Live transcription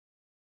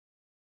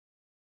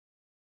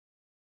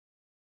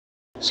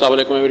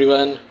Assalamualaikum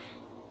everyone.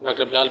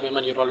 Dr. Bilal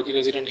Mehman, urology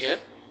resident here,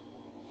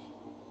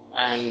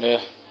 and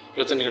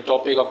presenting a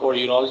topic of our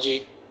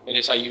urology in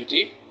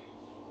SIUT.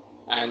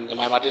 And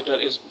my moderator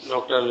is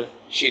Dr.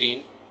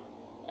 Shireen.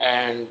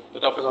 And the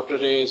topic of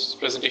today's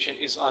presentation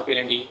is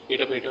RPLND,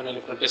 retroperitoneal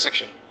lymph node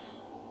dissection.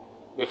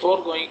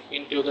 Before going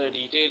into the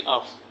detail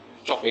of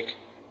topic,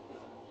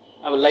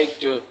 I would like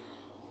to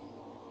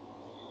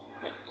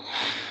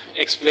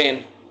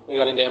explain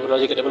regarding the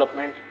embryological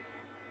development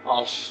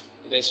of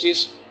the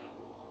testes.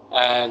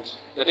 And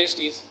the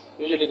testes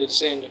usually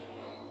descend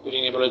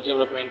during embryological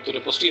development to the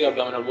posterior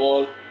abdominal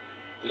wall,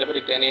 the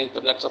lymphatic drainage,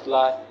 the blood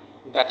supply,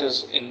 that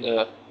is in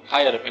the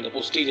higher up in the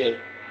posterior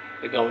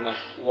abdominal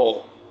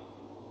wall.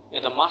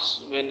 And the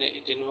mass, when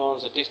it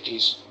involves the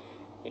testes,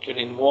 it will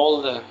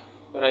involve the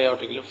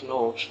periaortic lymph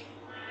nodes,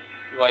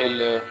 while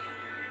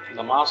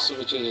the mass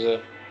which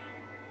is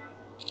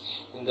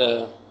in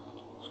the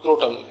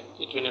scrotum,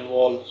 it will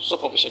involve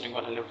superficial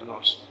lymph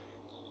nodes.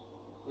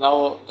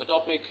 Now the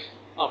topic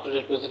after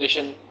the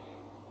presentation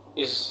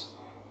is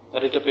the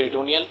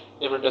retroperitoneal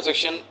lymph node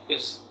dissection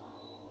is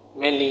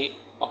mainly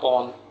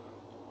upon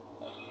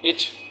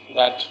it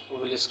that we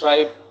will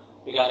describe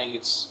regarding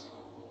its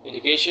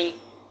indication,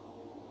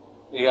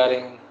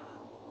 regarding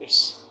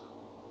its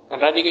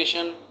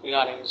contraindication,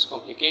 regarding its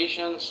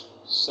complications,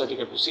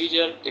 surgical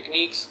procedure,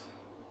 techniques,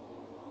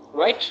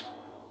 right?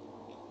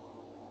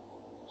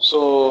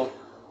 So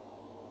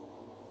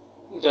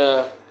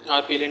the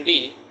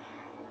RPLND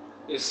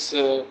is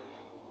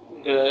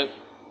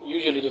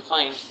usually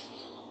defined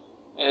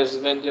as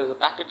when there are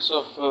packets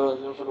of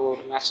lymph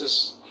node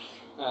masses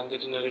and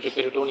in the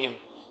retroperitoneum.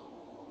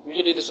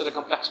 Usually this is a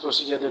complex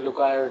procedure that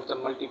requires the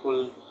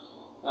multiple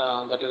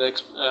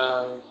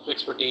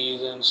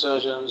expertise and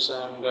surgeons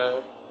and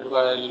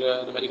require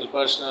the medical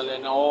personnel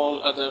and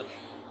all other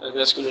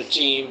vascular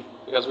team,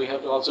 because we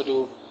have to also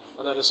do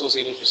other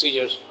associated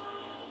procedures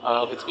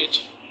with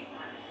it.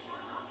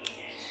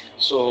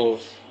 So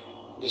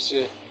this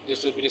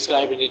will be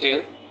described in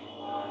detail,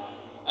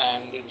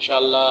 and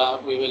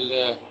inshallah we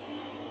will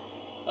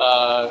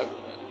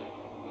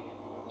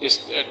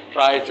just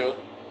try to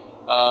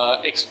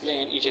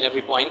explain each and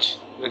every point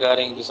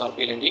regarding this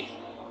RPLND,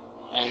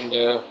 and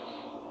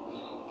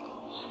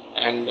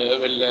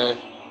will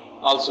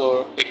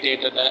also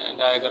dictate the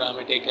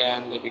diagrammatic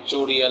and the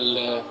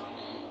pictorial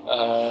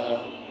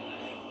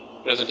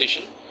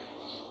presentation,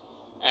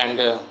 and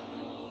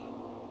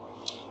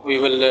we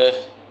will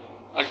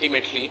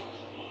ultimately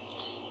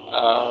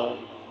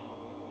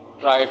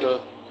try to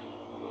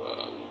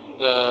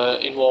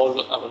involve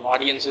our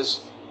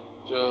audiences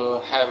to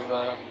have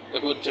a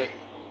good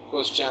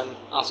question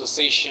answer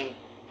session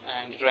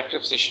and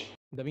interactive session.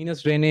 The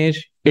venous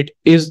drainage, it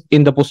is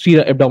in the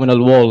posterior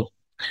abdominal wall.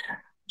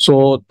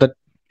 So the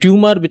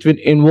tumor which will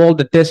involve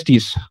the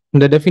testes,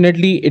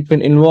 definitely it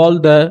will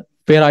involve the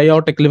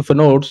periaortic lymph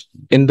nodes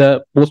in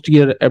the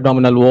posterior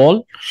abdominal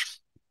wall.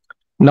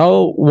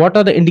 Now, what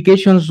are the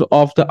indications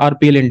of the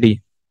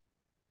RPLND?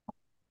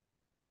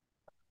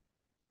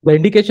 The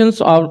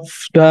indications of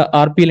the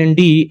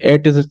RPLND,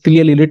 it is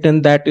clearly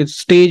written that it's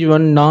stage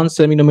 1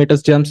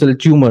 non-seminomatous germ cell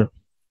tumor.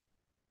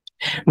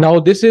 Now,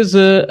 this is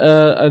the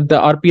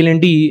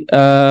RPLND.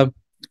 The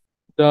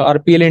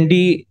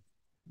RPLND,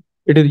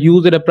 it is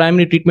used in a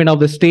primary treatment of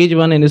the stage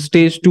 1 and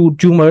stage 2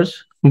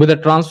 tumors with a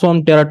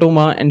transformed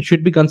teratoma, and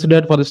should be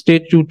considered for the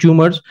stage 2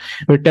 tumors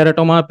with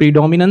teratoma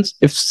predominance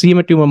if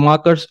semen tumor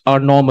markers are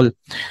normal.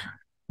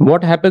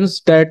 What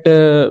happens that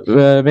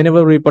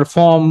whenever we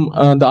perform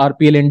the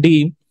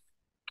RPLND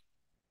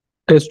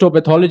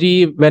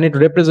histopathology, when it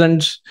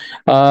represents,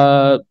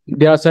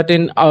 there are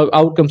certain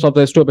outcomes of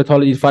the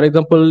histopathology. For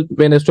example,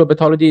 when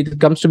histopathology it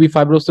comes to be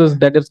fibrosis,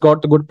 that has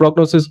got a good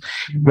prognosis.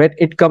 When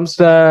it comes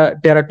to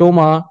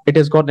teratoma, it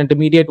has got an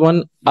intermediate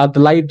one. The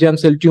live germ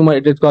cell tumor,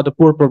 it has got a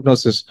poor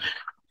prognosis.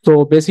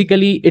 So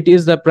basically, it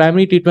is the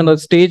primary treatment of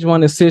stage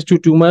 1 is stage 2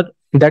 tumor,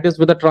 that is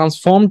with a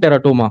transformed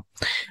teratoma.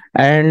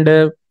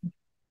 And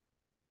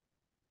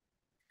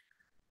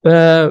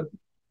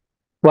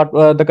what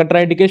the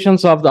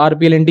contraindications of the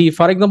RPLND,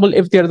 for example,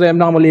 if there is an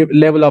abnormal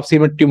level of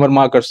semen tumor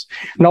markers.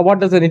 Now, what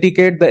does it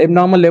indicate? The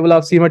abnormal level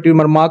of semen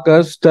tumor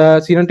markers, the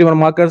semen tumor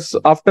markers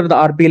after the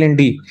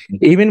RPLND.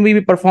 Even we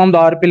perform the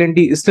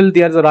RPLND, still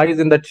there is a rise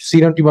in the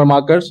semen tumor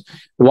markers.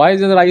 Why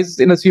is there a rise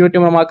in the semen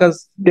tumor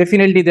markers?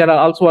 Definitely, there are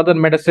also other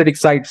metastatic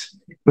sites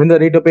in the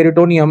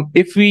retroperitoneum.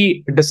 If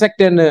we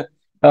dissect in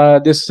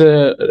this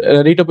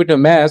retroperitoneal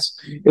mass,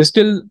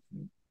 still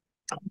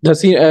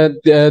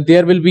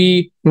there will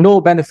be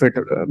no benefit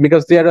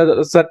because there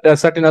are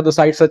certain other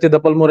sites such as the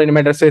pulmonary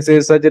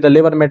metastasis, such as the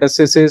liver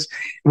metastasis,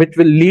 which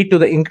will lead to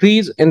the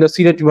increase in the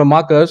semen tumor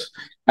markers,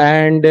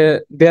 and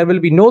there will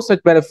be no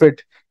such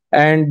benefit,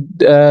 and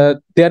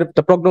the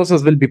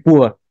prognosis will be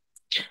poor.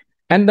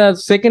 And the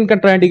second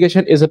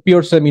contraindication is a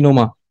pure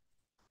seminoma.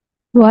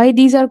 Why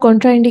these are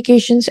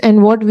contraindications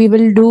and what we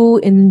will do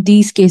in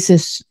these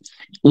cases?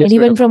 Yes,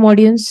 Anyone madam. from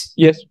audience?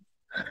 Yes.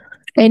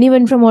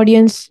 Anyone from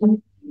audience?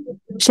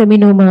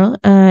 Seminoma,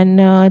 and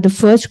the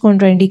first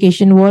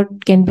contraindication,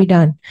 what can be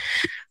done?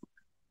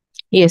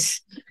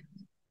 Yes.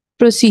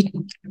 Proceed.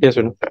 Yes,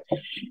 madam.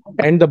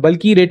 And the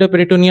bulky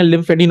retroperitoneal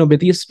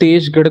lymphadenopathy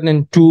stage greater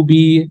than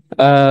 2B,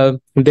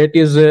 that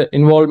is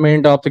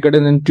involvement of the greater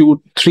than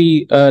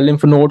 3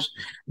 lymph nodes,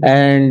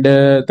 and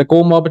the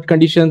comorbid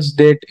conditions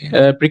that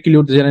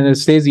preclude the general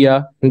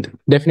anesthesia. And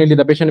definitely,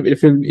 the patient,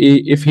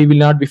 if he will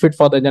not be fit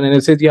for the general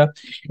anesthesia,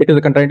 it is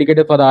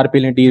contraindicated for the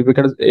RPLNT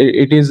because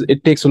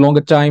it takes a longer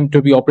time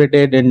to be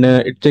operated, and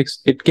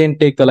it can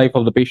take the life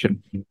of the patient.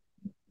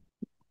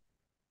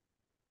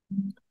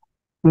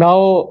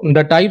 Now,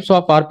 the types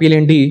of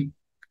RPLNT.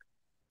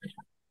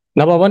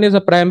 Number one is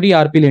a primary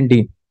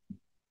RPLNT.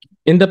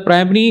 In the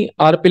primary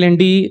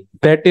RPLNT,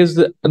 that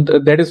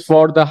is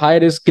for the high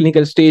risk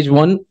clinical stage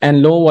 1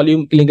 and low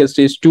volume clinical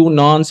stage 2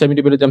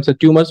 non-semitic germ cell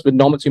tumors with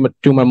normal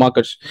tumor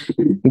markers.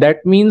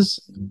 That means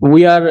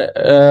we are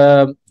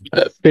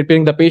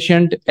preparing the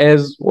patient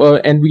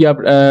and we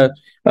are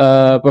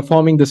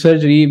performing the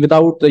surgery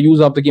without the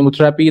use of the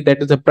chemotherapy.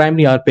 That is a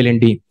primary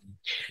RPLNT.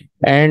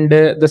 And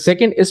the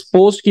second is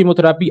post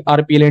chemotherapy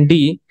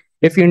RPLNT.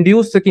 If you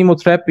induce the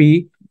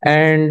chemotherapy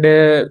and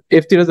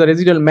if there is a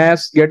residual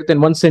mass greater than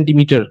 1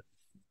 centimeter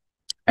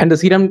and the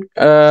serum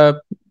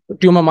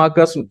tumor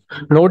markers,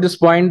 note this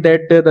point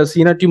that the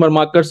serum tumor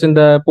markers in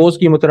the post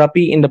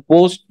chemotherapy, in the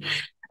post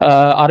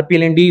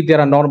RPLND, they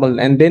are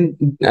normal, and then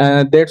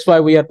that's why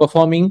we are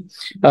performing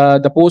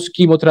the post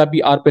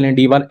chemotherapy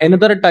RPLND. One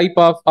another type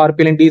of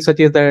RPLND, such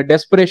as the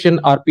desperation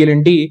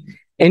RPLND,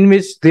 in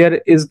which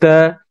there is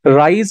the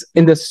rise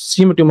in the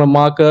serum tumor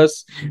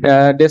markers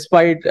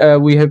despite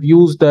we have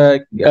used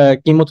the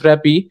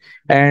chemotherapy,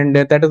 and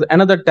that is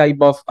another type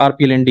of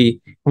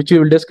RPLND, which we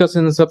will discuss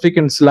in the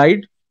subsequent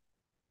slide.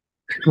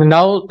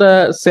 Now,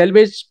 the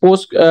salvage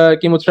post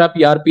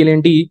chemotherapy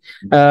RPLNT,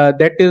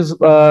 that is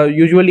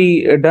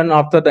usually done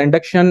after the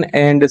induction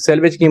and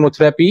salvage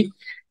chemotherapy.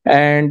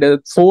 And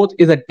fourth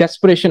is a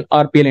desperation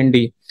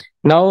RPLNT.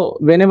 Now,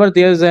 whenever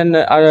there's an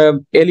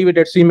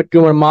elevated serum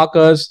tumor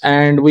markers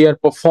and we are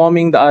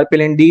performing the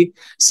RPLNT,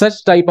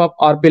 such type of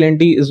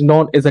RPLNT is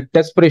known as a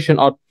desperation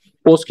or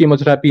post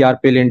chemotherapy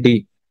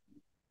RPLNT.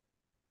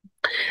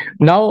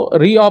 Now,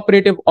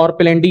 reoperative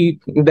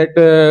RPLNT, that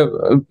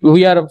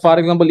we are, for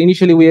example,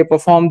 initially we have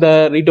performed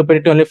the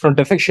retroperitoneal lymph node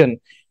dissection,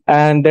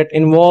 and that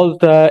involves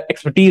the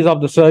expertise of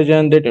the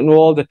surgeon, that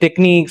involves the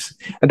techniques,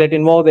 that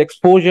involves the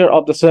exposure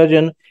of the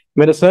surgeon.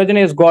 When the surgeon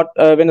has got,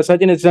 when the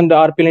surgeon is done the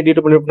RPLNT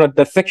lymph node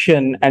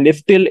dissection, and if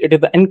still it is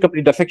the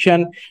incomplete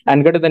dissection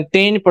and greater than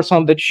 10%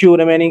 of the tissue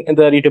remaining in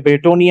the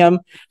retroperitoneum,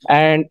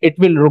 and it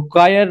will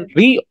require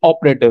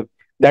reoperative.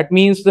 That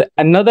means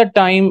another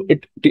time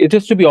it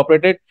is to be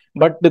operated,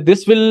 but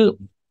this will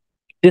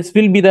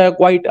be the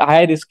quite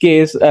high risk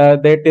case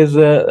that is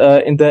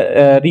in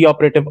the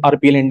reoperative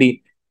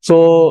RPLND.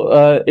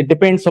 So it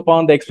depends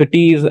upon the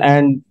expertise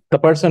and the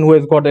person who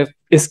has got a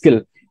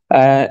skill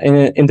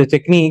in the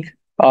technique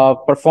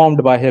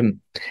performed by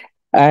him.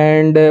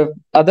 And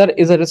other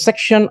is a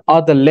resection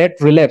or the late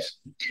relapse.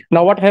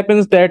 Now, what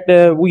happens that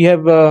we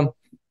have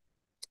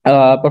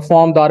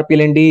performed the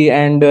RPLND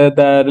and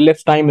the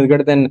relapse time is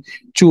greater than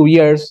 2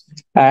 years,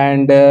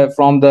 and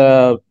from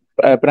the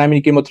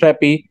primary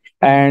chemotherapy,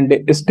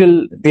 and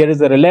still there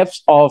is a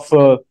relapse of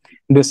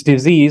this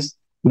disease,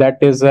 that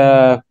is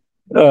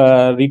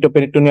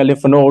retroperitoneal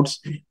lymph nodes,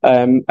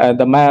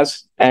 the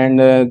mass, and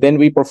then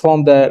we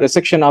perform the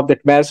resection of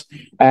that mass,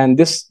 and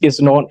this is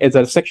known as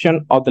a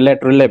resection of the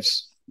late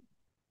relapse.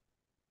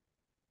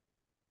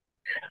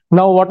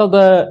 Now, what are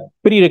the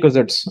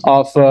prerequisites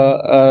of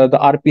the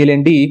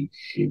RPLND?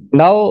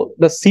 Now,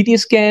 the CT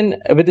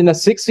scan within a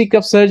 6 week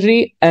of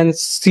surgery and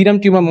serum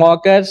tumor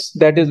markers,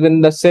 that is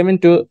within the 7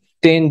 to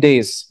 10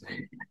 days.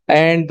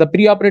 And the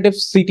preoperative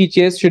CT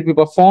chest should be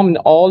performed in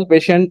all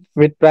patients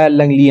with prior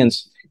lung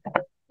lesions.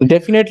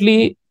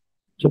 Definitely,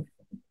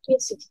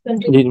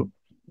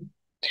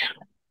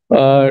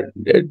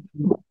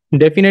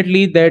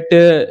 definitely that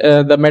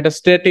the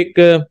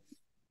metastatic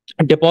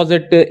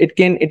deposit, it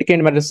can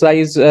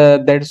metastasize,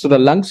 that is to the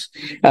lungs,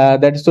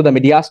 that is to the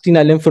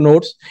mediastinal lymph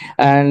nodes,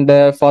 and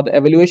for the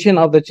evaluation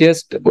of the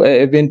chest,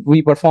 when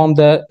we perform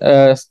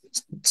the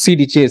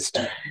CD chest.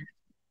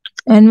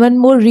 And one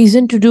more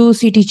reason to do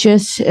CT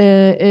chest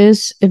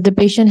is if the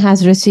patient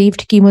has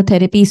received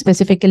chemotherapy,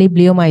 specifically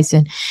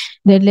bleomycin,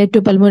 that led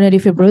to pulmonary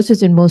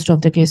fibrosis in most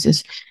of the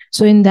cases.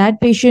 So in that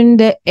patient,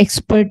 the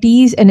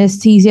expertise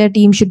anesthesia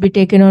team should be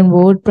taken on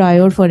board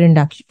prior to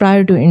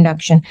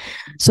induction,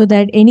 so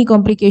that any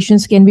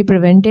complications can be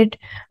prevented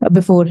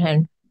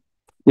beforehand.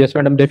 Yes,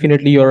 madam,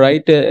 definitely you're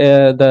right.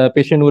 The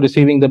patient who is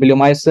receiving the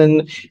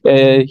bleomycin,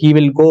 he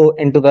will go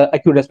into the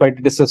acute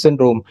respiratory distress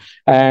syndrome,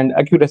 and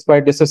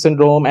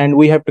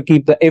we have to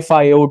keep the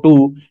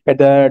FiO2 at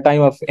the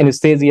time of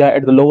anesthesia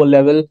at the lower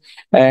level,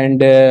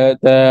 and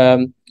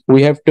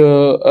we have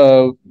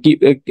to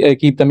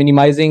keep the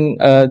minimizing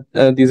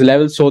these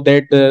levels so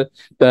that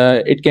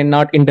it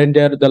cannot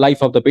endanger the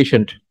life of the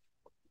patient.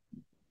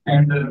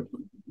 And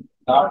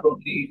not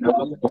only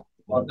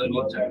for the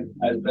low child,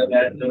 as well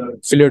as the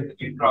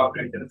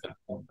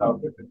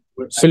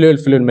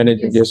fluid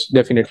management. Yes,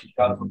 definitely.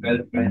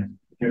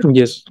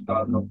 Yes.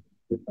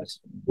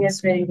 Yes,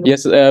 very good.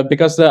 Yes,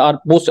 because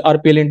our post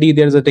RPLND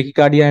there is a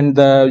tachycardia, and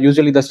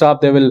usually the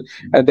staff they will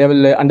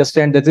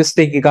understand that this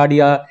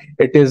tachycardia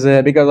it is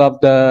because of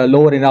the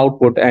lower in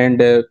output, and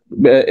they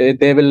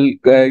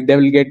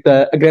will get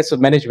the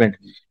aggressive management,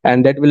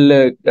 and that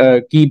will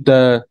keep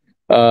that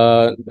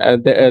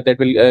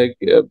will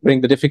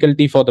bring the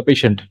difficulty for the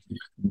patient.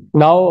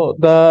 Now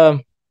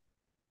the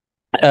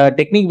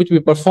technique which we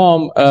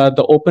perform,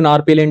 the open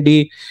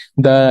RPLND,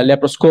 the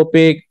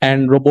laparoscopic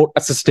and robot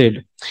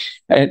assisted.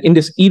 And in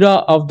this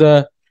era of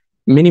the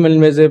minimal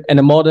invasive and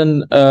a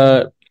modern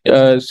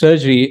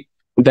surgery,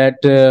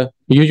 that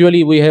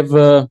usually we have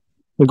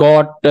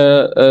got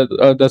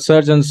the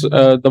surgeons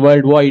the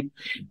worldwide.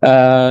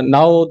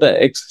 Now the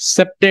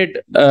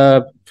accepted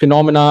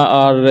phenomena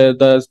are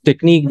the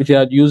technique which they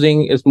are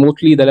using is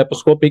mostly the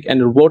laparoscopic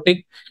and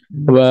robotic,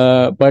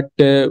 but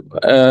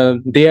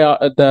they are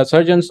the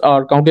surgeons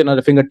are counted on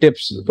the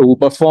fingertips to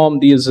perform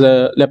these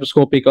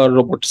laparoscopic or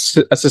robot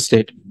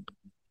assisted.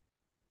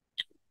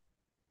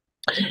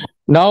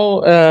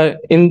 Now,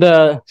 in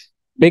the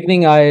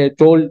beginning, I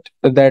told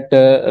that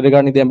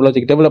regarding the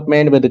embryologic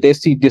development, with the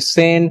testy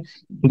descent,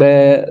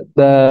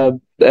 the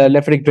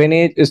lymphatic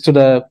drainage is to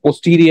the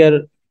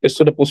posterior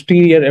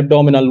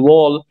abdominal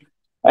wall,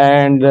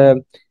 and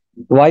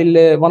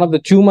while one of the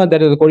tumor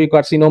that is the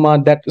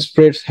choriocarcinoma that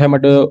spreads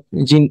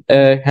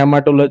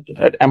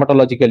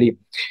hematologically.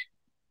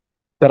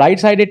 The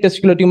right-sided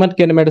testicular tumor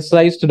can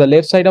metastasize to the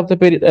left side of the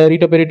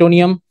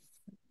retroperitoneum,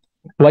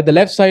 while the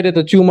left side of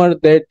the tumor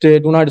that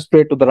do not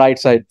spread to the right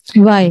side.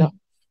 Why?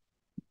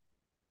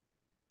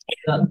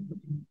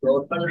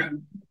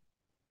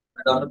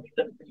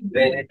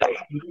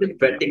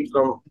 Depending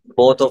from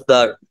both of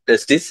the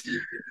testes,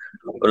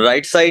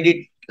 right side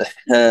it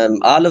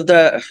all of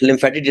the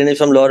lymphatic drainage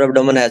from lower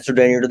abdomen has to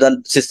drain into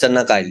the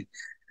cisterna chyle,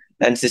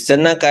 and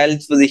cisterna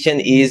chyle's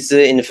position is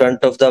in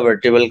front of the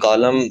vertebral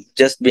column,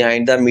 just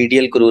behind the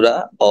medial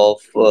crura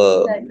of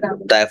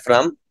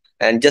diaphragm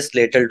and just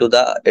lateral to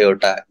the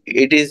aorta.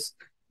 It is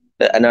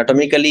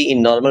anatomically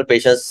in normal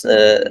patients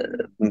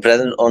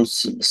present on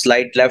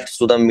slight left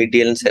to the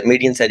median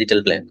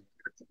sagittal plane.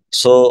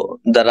 So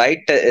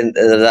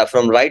the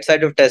from right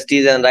side of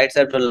testes and right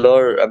side of the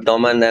lower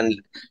abdomen and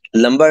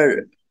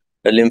lumbar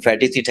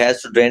lymphatics, it has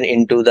to drain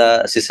into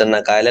the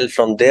cisterna chyle.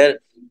 From there,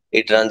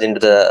 it runs into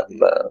the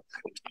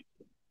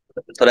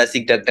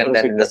thoracic duct and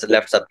then the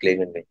left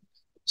subclavian vein.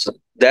 So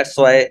that's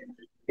why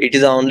it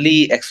is the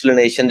only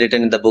explanation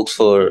written in the books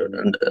for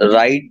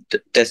right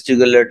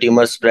testicular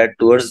tumor spread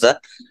towards the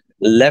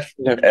left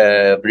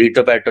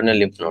retroperitoneal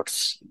lymph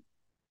nodes.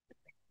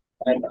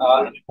 And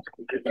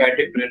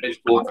lymphatic drainage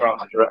go from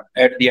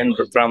at the end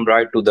from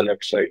right to the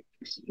left side.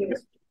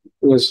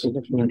 Yes,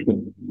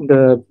 definitely.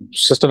 The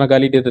cisterna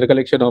chyli is the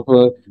recollection of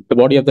the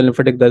body of the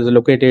lymphatic that is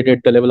located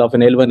at the level of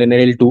an L1 and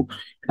L2,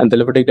 and the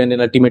lymphatic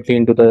then ultimately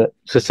into the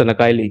cisterna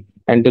chyli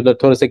and to the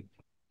thoracic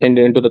and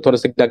into the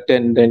thoracic duct,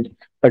 and then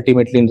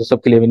ultimately in the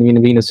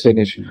subclavian venous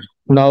drainage.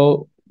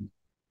 Now,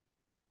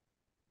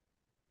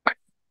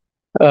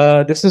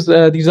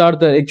 these are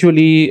the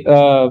actually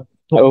the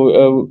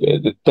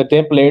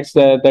templates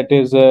that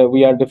is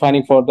we are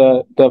defining for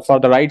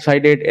the right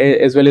sided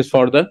as well as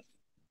for the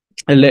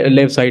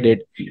left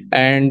sided,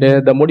 and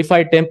the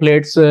modified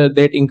templates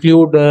that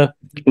include the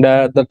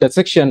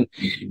dissection,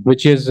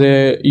 which is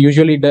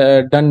usually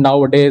done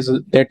nowadays,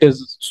 that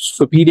is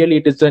superiorly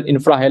it is done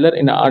infrahalar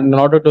in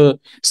order to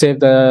save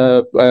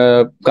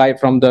the guy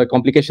from the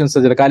complications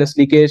such as the chylus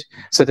leakage,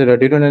 such as the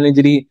duodenal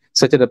injury,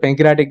 such as the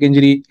pancreatic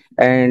injury.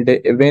 And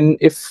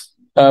if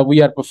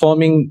we are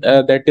performing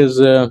that is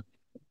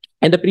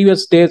in the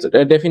previous days,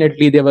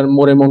 definitely there were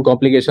more and more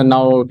complications.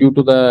 Now, due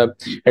to the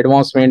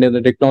advancement in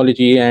the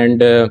technology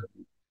and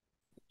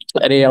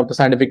array of the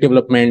scientific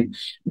development,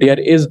 there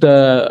is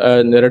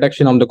the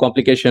reduction of the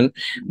complication.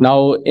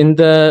 Now, in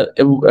the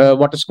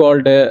what is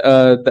called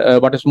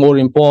what is more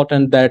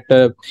important, that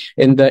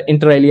in the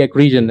interiliac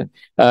region,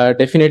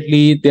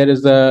 definitely there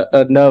is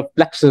a nerve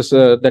plexus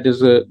that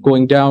is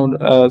going down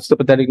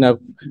sympathetic nerve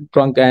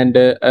trunk, and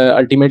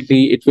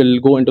ultimately it will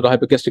go into the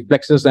hypogastric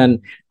plexus and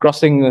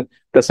crossing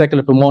the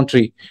sacral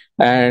promontory,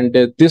 and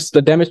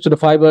the damage to the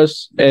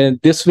fibers,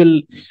 this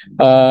will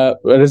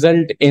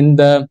result in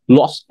the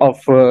loss of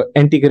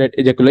antegrade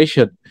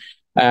ejaculation.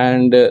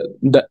 And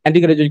the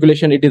antegrade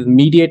ejaculation, it is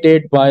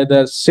mediated by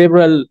the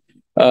several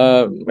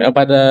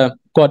by the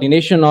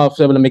coordination of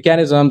several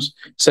mechanisms,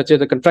 such as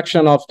the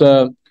contraction of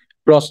the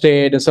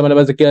prostate and seminal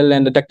vesicle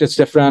and the ductus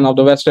deferens of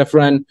the vas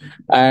deferens,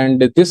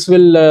 and this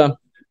will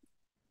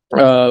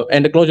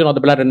and the closure of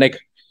the bladder neck.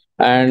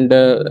 And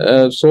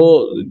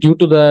so due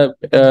to the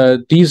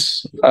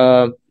these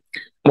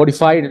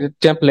modified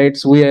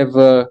templates, we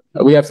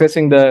are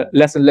facing the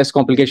less and less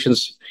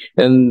complications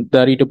in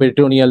the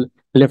retroperitoneal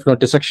lymph node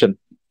dissection.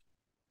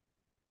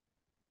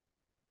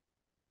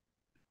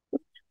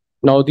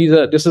 Now these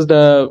are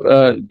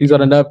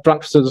the nerve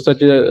trunks such as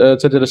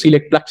the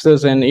celiac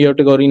plexus and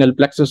aortic-renal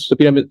plexus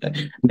superior,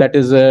 that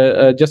is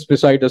just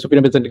beside the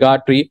superior mesenteric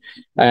artery,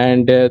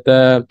 and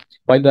the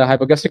while the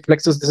hypogastric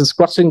plexus, this is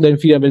crossing the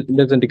inferior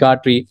mesenteric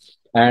artery,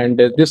 and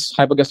this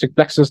hypogastric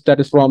plexus that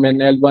is from an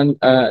L1,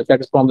 that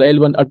is from the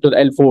L1 up to the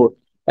L4,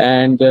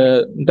 and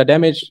the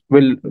damage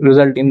will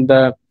result in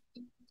the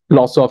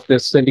loss of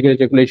this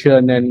centigrade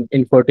ejaculation and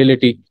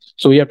infertility.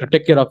 So we have to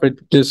take care of it.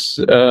 This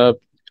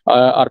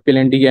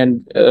RPLND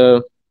and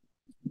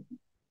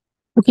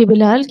Okay,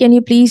 Bilal, can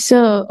you please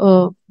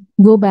go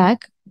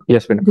back?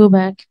 yes, madam. Go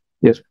back.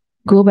 Yes.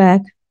 Go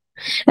back.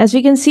 As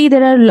we can see,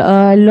 there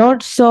are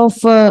lots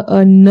of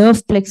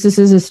nerve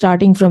plexuses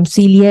starting from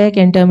celiac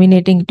and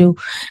terminating to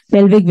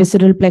pelvic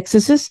visceral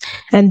plexuses.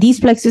 And these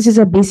plexuses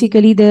are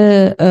basically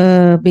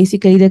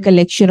the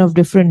collection of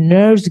different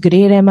nerves,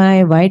 gray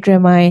rami, white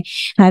rami,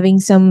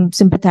 having some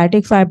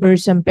sympathetic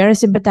fibers, some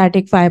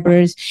parasympathetic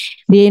fibers.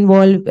 They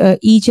involve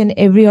each and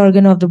every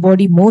organ of the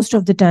body most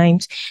of the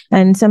times,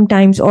 and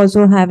sometimes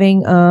also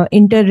having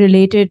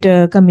interrelated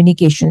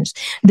communications.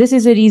 This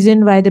is a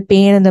reason why the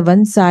pain on the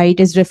one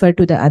side is referred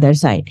to the other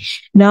side.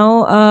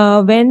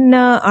 Now, when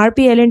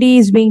RPLND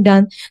is being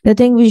done, the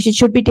thing which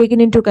should be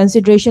taken into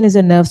consideration is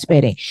a nerve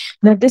sparing.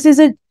 Now, this is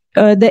the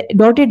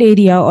dotted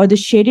area or the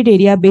shaded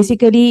area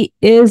basically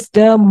is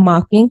the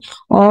marking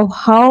of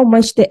how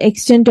much the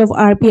extent of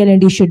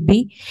RPLND should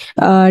be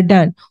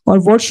done, or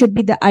what should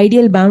be the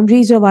ideal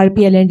boundaries of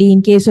RPLND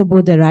in case of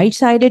both the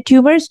right-sided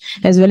tumors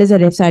as well as the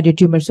left-sided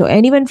tumors. So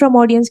anyone from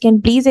audience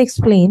can please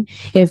explain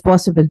if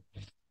possible.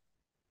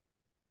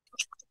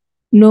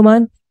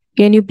 Noman,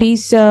 can you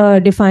please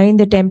define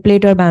the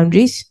template or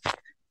boundaries?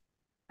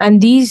 And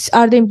these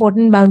are the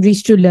important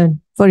boundaries to learn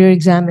for your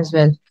exam as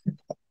well.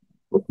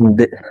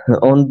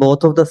 On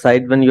both of the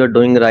side, when you are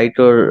doing right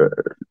or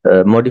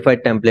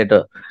modified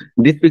template,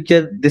 this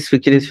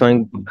picture is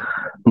showing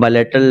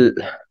bilateral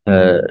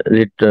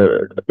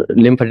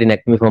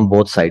lymphadenectomy from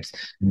both sides.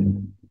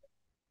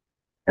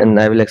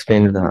 And I will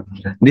explain that.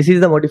 This is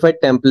the modified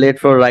template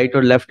for right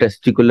or left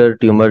testicular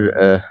tumor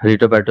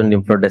retroperitoneal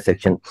lymph node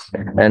dissection.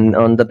 And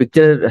on the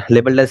picture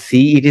labeled as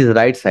C, it is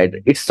right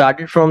side. It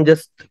started from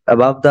just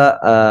above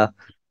the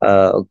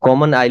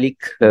common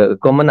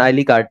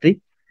iliac artery,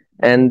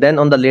 and then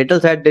on the lateral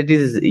side, that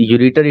is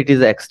ureter, it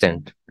is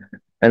extent.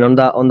 And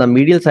on the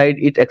medial side,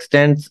 it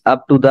extends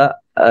up to the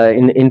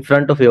in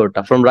front of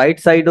aorta. From right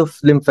side of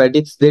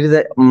lymphatics, there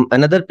is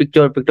another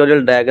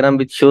pictorial diagram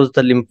which shows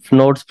the lymph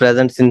nodes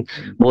present in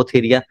both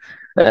area.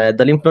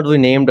 The lymph nodes we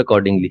named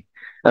accordingly.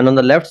 And on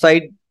the left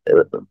side,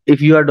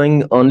 if you are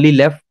doing only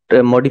left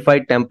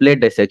modified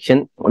template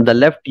dissection, the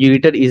left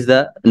ureter is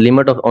the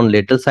limit of on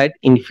lateral side.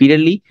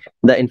 Inferiorly,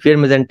 the inferior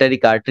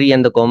mesenteric artery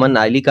and the common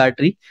iliac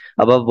artery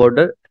above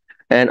border.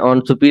 And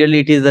on superiorly,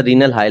 it is the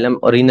renal hilum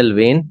or renal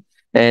vein.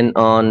 And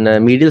on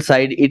medial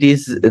side, it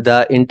is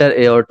the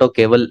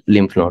interaortocaval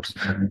lymph nodes.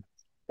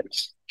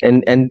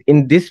 And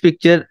in this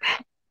picture,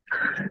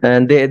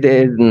 and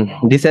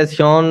this has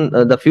shown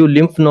the few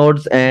lymph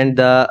nodes and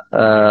the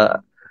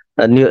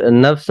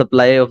nerve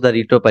supply of the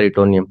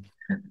retroperitoneum.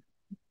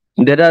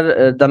 There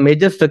are the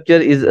major structure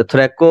is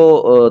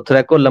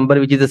thoracolumbar,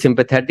 which is a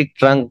sympathetic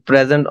trunk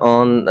present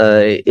on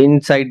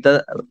inside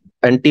the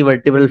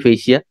antevertebral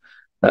fascia,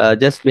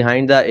 just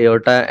behind the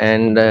aorta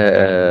and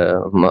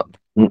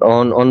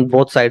on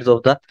both sides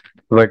of the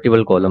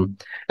vertebral column.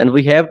 And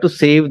we have to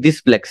save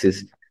this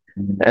plexus.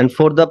 And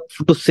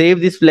to save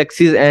this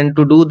plexus and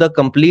to do the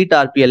complete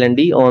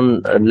RPLND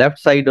on left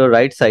side or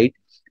right side,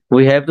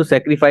 we have to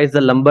sacrifice the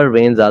lumbar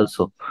veins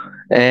also.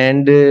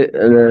 And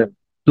the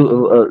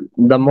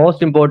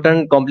most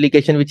important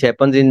complication which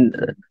happens in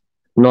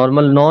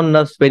normal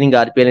non-nerve sparing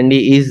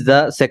RPLND is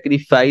the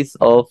sacrifice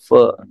of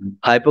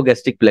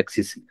hypogastric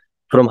plexus.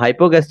 From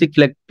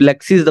hypogastric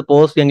plexus, the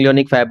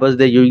postganglionic fibers,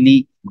 they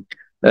usually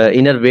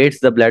innervates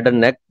the bladder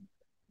neck,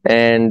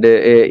 and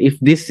if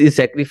this is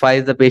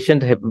sacrificed, the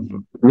patient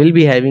will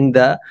be having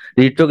the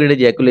retrograde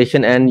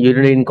ejaculation and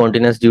urinary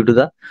incontinence due to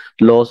the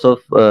loss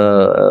of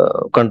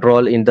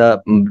control in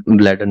the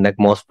bladder neck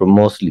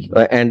mostly,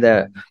 and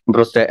the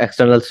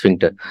external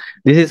sphincter.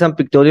 This is some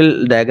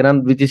pictorial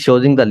diagram which is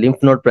showing the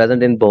lymph node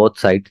present in both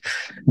sides.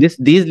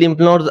 These lymph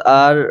nodes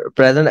are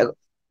present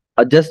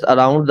just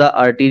around the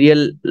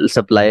arterial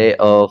supply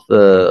of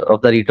the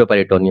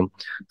retroperitoneum.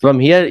 From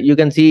here, you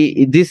can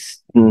see this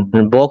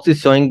box is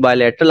showing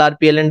bilateral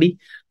RPLND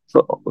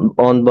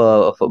on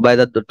by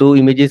the two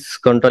images,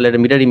 control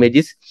mirror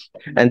images,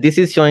 and this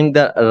is showing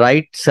the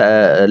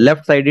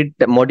left-sided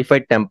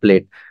modified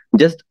template.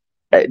 Just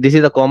this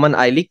is the common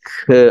iliac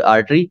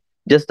artery,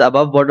 just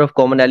above border of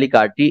common iliac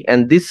artery,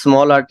 and this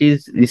small artery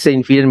is the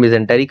inferior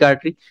mesenteric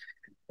artery,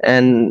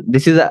 and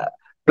this is a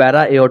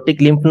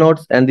para-aortic lymph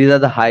nodes, and these are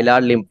the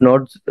hilar lymph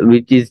nodes,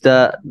 which is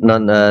the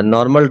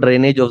normal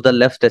drainage of the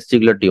left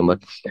testicular tumor.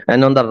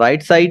 And on the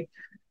right side,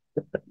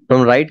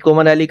 from right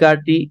common iliac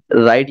artery,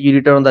 right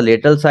ureter on the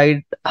lateral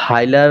side,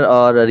 hilar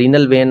or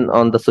renal vein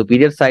on the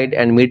superior side,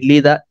 and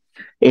midly the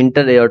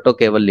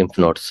interaortocaval lymph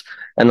nodes.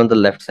 And on the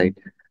left side,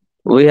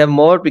 we have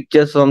more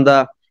pictures from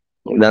the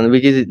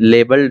which is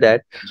labeled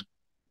that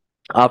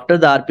after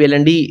the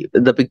RPLND,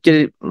 the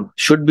picture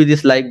should be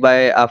this like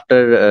by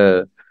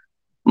after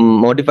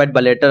modified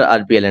bilateral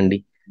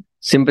RPLND.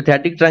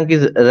 Sympathetic trunk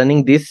is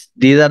running this.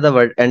 These are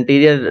the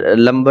anterior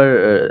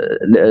lumbar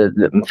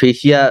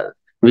fascia,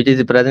 which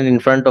is present in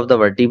front of the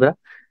vertebra.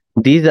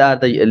 These are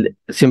the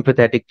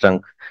sympathetic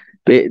trunk.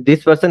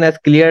 This person has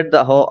cleared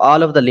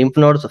all of the lymph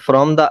nodes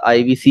from the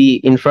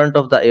IVC in front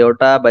of the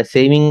aorta by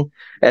saving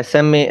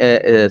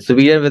SMA,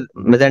 superior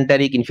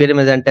mesenteric, inferior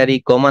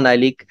mesenteric, common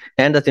iliac,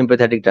 and the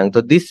sympathetic trunk.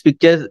 So this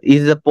picture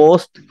is a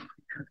post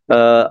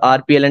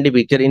RPLND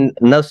picture in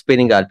nerve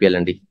sparing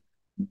RPLND.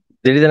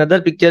 There is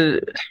another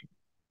picture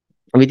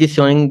which is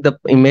showing the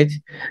image.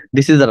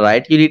 This is the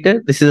right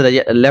ureter, this is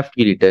the left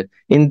ureter.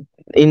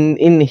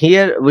 In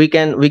here we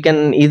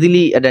can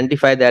easily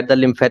identify that the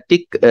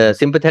lymphatic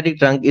sympathetic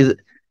trunk is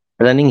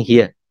running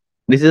here.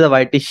 This is a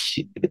whitish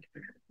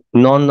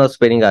non nerve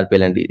sparing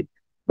आरपीएलएनडी.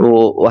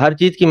 वो हर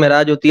चीज की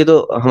मिराज होती है,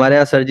 तो हमारे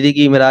यहाँ surgery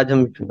की मिराज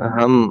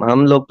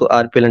हम लोग तो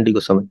आरपीएलएनडी को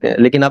समझते हैं,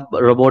 लेकिन अब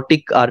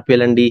रोबोटिक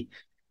आरपीएलएनडी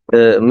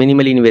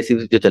minimally invasive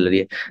जो चल रही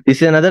है.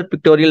 This is another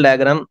pictorial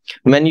diagram.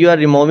 When you are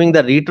removing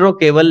the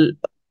retrocaval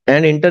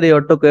and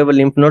interaortocaval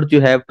lymph nodes,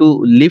 you have to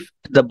lift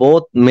the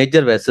both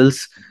major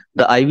vessels,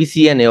 the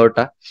IVC and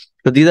aorta.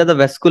 So these are the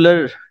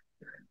vascular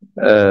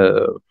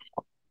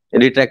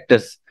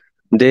retractors.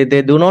 They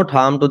do not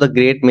harm to the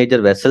great major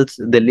vessels.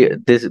 They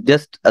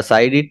just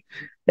aside it,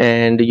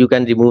 and you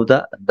can remove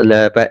the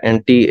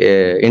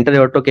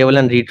interaortocaval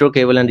and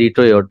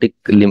retroaortic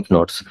lymph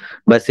nodes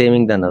by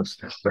saving the nerves.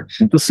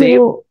 To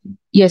save,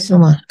 yes,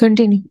 Umar,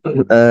 continue.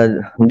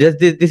 Just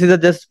this is a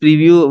just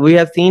preview. We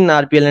have seen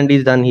RPLND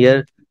is done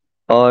here,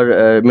 or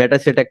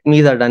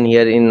metastatectomies are done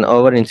here in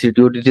our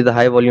institute. It is a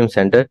high volume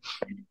center.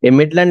 A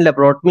midline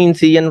laparotomy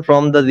incision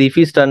from the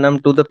xiphi sternum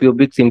to the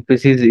pubic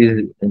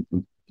symphysis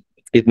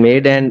is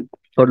made, and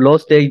for low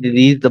stage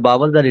disease, the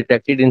bowels are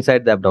retracted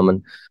inside the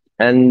abdomen.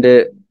 And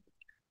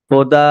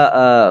for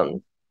the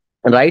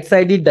right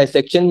sided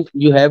dissection,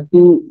 you have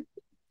to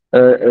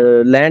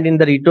land in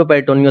the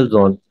retroperitoneal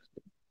zone.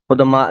 For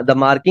the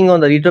marking on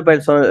the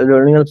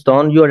retroperitoneal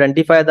stone, you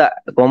identify the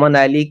common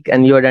iliac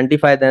and you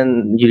identify the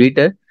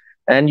ureter,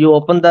 and you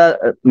open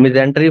the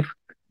mesentery,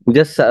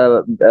 just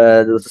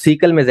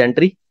cecal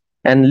mesentery,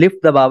 and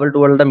lift the bowel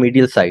toward the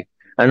medial side.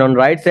 And on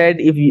right side,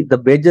 if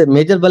the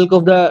major bulk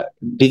of the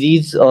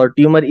disease or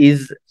tumor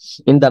is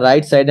in the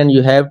right side, and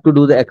you have to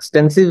do the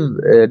extensive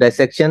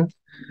dissection,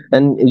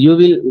 and you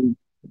will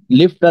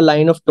lift the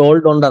line of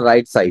Told on the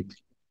right side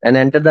and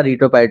enter the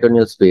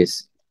retroperitoneal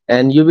space.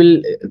 And you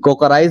will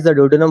coccarize the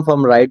duodenum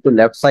from right to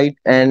left side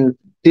and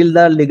till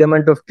the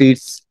ligament of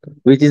Treats,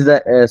 which is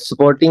the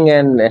supporting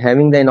and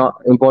having the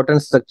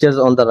important structures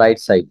on the right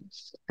side,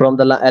 from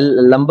the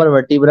lumbar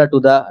vertebra to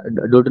the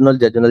duodenal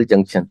jejunal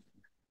junction.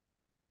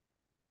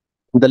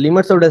 The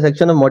limits of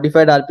dissection of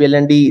modified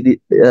RPLND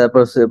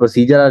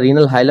procedure are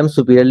renal hilum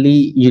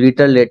superiorly,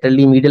 ureter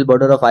laterally, medial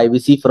border of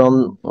IVC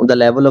from the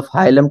level of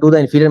hilum to the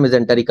inferior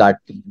mesenteric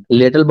artery,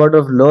 lateral border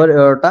of lower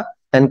aorta,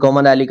 and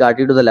common iliac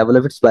artery to the level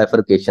of its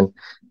bifurcation.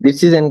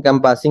 This is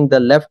encompassing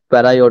the left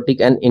para-aortic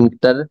and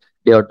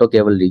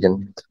interaortocaval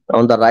region.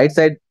 On the right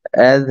side,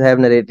 as I have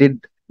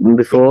narrated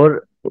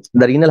before,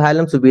 the renal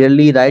hilum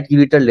superiorly, right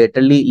ureter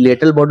laterally,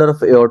 lateral border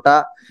of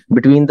aorta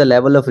between the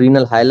level of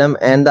renal hilum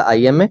and the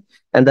IMA,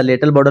 and the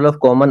lateral border of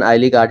common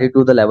iliac artery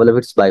to the level of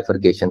its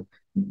bifurcation.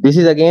 This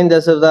is again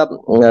just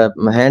the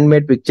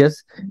handmade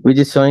pictures, which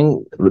is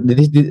showing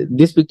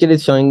this picture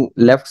is showing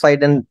left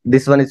side and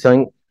this one is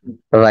showing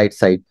right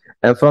side.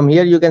 And from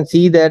here you can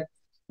see that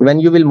when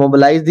you will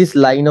mobilize this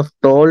line of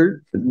Told,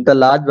 the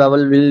large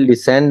bowel will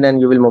descend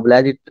and you will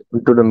mobilize it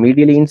to the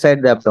medially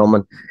inside the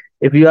abdomen.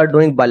 If you are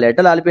doing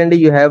bilateral RPND,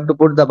 you have to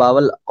put the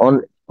bowel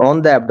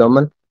on the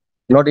abdomen,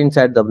 not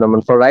inside the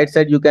abdomen. For right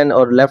side, you can,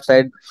 or left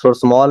side, for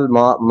small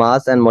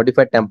mass and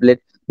modified template,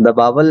 the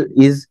bowel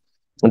is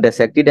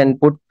dissected and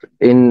put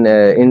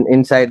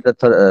inside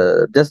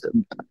the just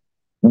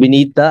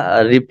beneath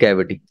the rib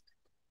cavity.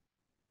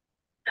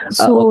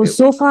 So, Okay.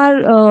 so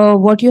far,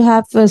 what you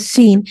have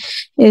seen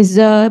is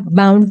the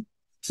bound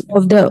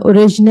of the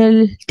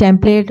original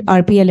template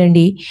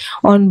RPLND.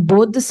 On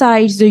both the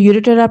sides, the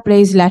ureter are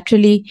placed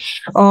laterally.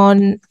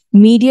 On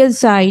medial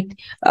side,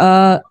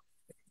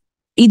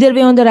 either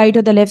way on the right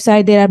or the left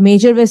side, there are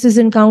major vessels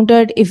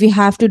encountered. If we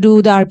have to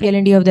do the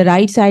RPLND of the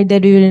right side,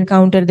 then we will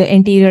encounter the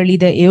anteriorly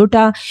the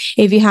aorta.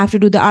 If we have to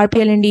do the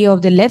RPLND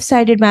of the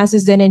left-sided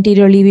masses, then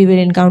anteriorly we will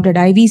encounter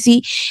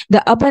IVC.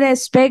 The upper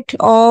aspect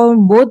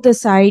on both the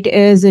side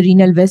is the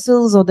renal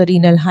vessels or the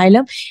renal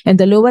hilum, and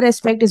the lower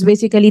aspect is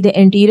basically the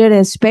anterior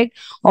aspect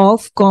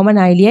of common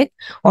iliac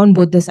on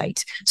both the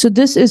sides. So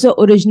this is the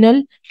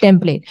original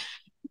template.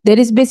 There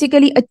is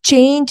basically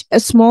a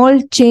small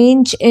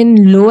change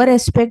in lower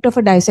aspect of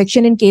a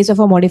dissection in case of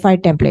a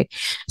modified template.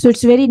 So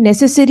it's very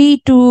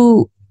necessary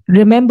to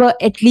remember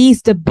at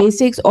least the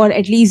basics, or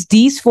at least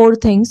these 4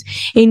 things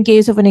in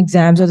case of an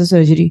exams or the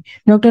surgery.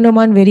 Dr.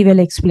 Noman very well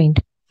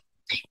explained.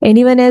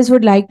 Anyone else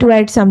would like to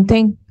add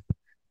something?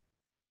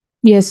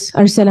 Yes,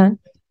 Arsalan.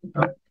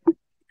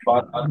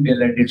 For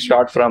RPL, it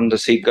start from the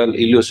cecal,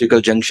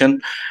 iliocecal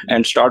junction,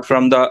 and start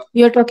from the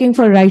You're talking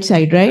for right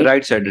side, right?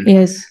 right side.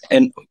 Yes.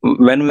 And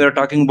when we are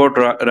talking about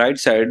right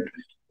side,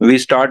 we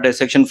start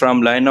dissection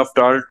from line of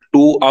Dahl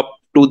to up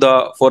to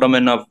the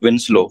foramen of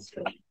Winslow.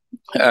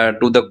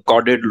 To the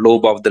caudate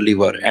lobe of the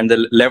liver, and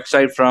the left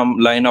side from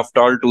line of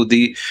Dahl to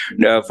the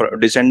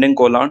descending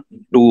colon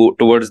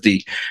towards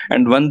the.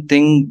 And one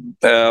thing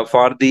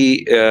for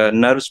the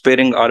nerve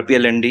sparing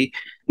RPLND,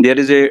 there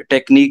is a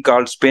technique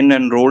called spin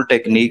and roll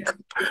technique,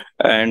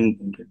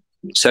 and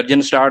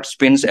surgeon starts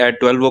spins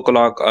at 12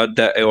 o'clock at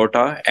the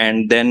aorta,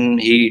 and then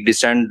he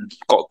descend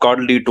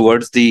caudally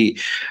towards the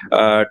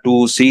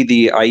to see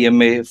the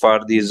IMA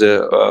for these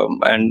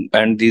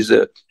and these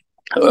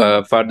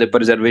for the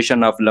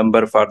preservation of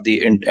lumbar for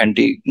the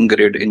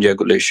anti-grade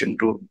ejaculation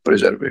to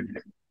preserve it.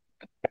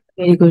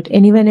 Very good.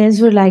 Anyone else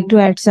would like to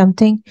add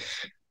something?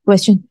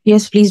 Question?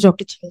 Yes, please,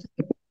 Dr. Chil.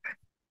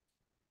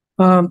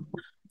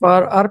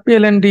 For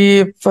RPLND,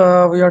 if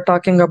we are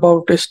talking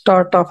about the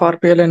start of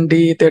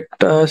RPLND,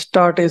 that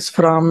start is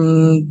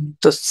from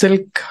the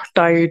silk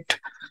tight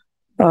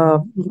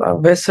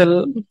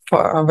vessel.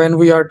 When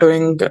we are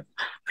doing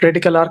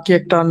radical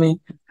archaeectomy,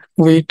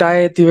 we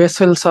tie the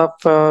vessels of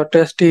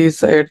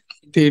testes at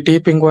the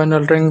deep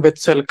inguinal ring with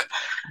silk.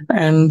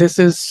 And this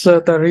is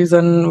the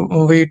reason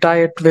we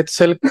tie it with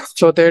silk,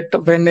 so that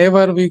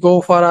whenever we go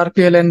for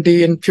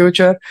RPLND in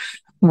future,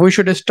 we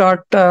should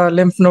start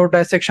lymph node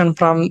dissection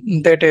from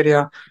that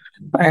area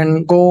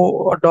and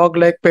go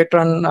dog-leg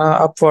pattern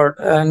upward.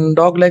 And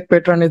dog-leg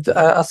pattern is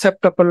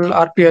acceptable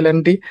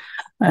RPLND.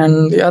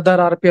 And the other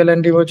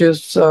RPLND, which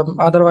is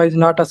otherwise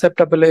not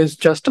acceptable, is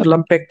just a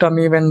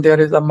lumpectomy when there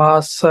is a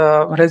mass,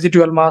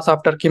 residual mass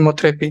after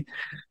chemotherapy.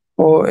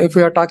 So if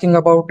we are talking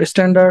about the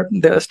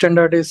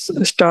standard is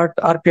start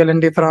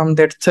RPLND from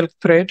that silk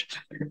thread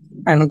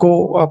and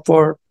go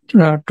upward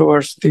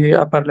towards the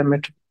upper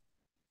limit.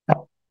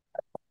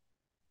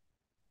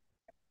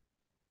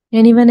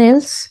 Anyone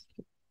else?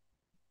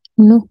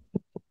 No.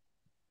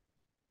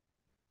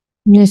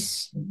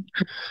 Yes.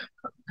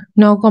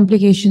 No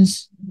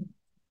complications.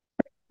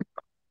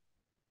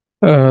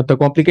 The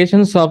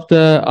complications of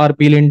the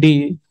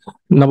RPLND,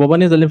 number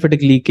one is the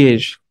lymphatic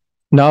leakage.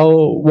 Now,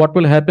 what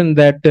will happen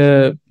that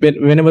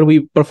whenever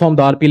we perform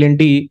the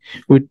RPLND,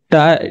 we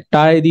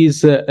tie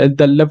these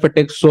the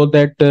lymphatics so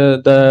that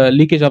the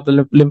leakage of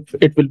the lymph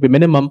it will be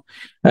minimum.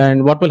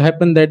 And what will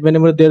happen that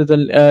whenever there is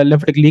a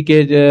lymphatic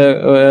leakage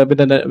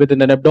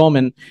within an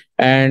abdomen,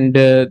 and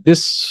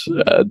this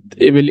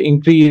it will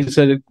increase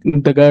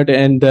the gut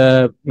and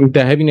the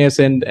heaviness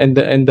and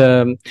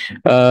the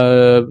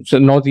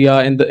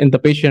nausea in the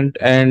patient,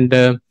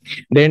 and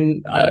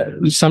then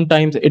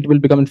sometimes it will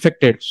become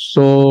infected.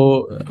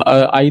 So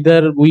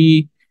either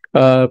we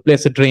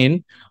place a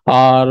drain,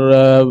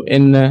 or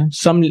in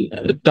some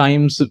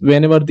times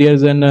whenever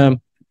there's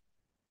an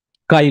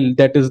chyle,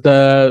 that is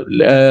the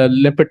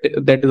lymphatic,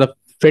 that is a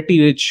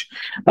fatty rich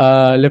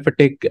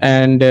lymphatic,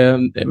 and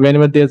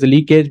whenever there's a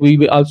leakage, we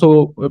will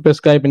also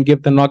prescribe and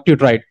give the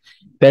noctutride.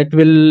 That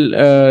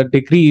will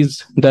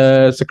decrease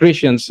the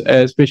secretions,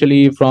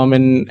 especially from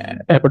in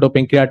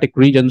hepatopancreatic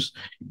regions.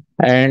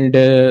 And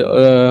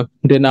then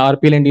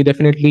RPLND,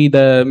 definitely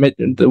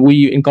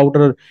we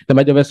encounter the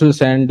major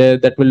vessels, and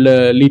that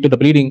will lead to the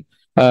bleeding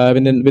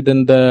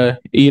within the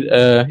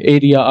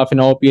area of an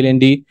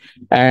RPLND.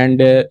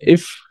 And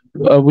if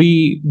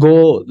we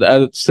go,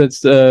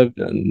 since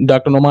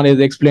Dr. Noman has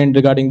explained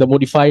regarding the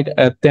modified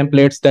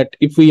templates, that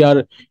if we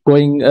are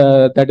going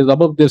that is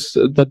above this,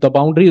 the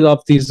boundaries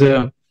of these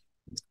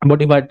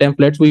modified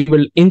templates, we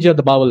will injure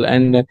the bowel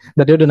and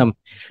the duodenum,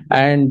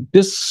 and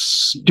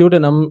this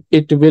duodenum,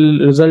 it will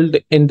result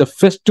in the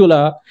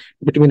fistula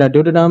between the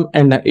duodenum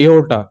and the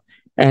aorta,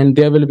 and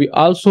there will be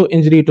also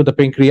injury to the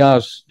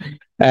pancreas,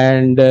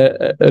 and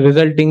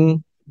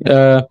resulting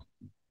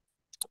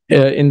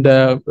in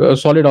the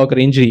solid organ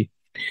injury.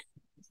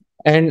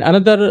 And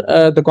another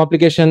the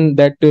complication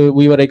that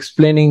we were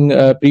explaining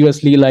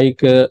previously, like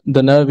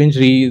the nerve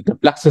injury, the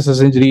plexus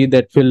injury,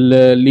 that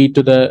will lead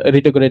to the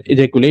retrograde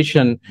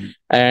ejaculation.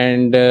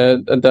 And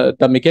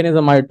the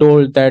mechanism I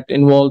told that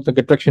involves the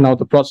contraction of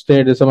the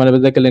prostate, the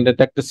vesicle and the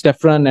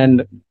testosterone,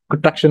 and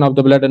contraction of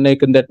the bladder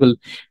neck, and that will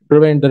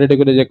prevent the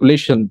retrograde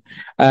ejaculation.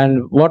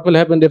 And what will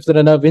happen if there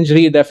is a nerve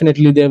injury?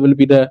 Definitely there will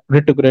be the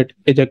retrograde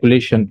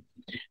ejaculation.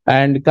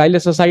 And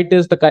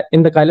chylosositis,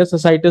 in the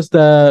chylosositis,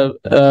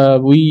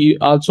 we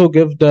also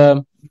give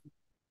the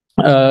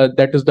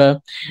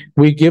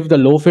we give the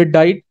low fat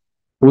diet,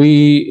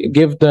 we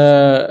give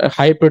the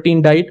high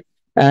protein diet,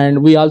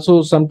 and we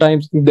also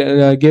sometimes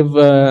give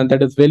that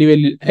is very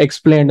well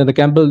explained in the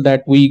Campbell,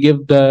 that we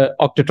give the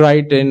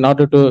octreotide in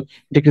order to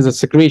decrease the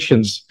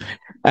secretions.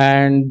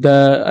 And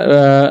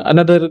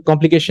another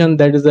complication,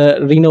 that is a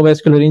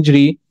renovascular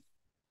injury,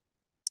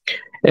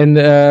 and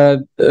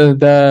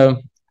the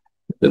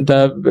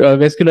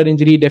vascular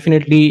injury,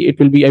 definitely it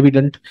will be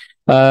evident.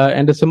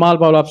 And the small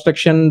bowel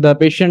obstruction, the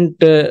patient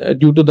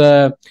due to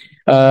the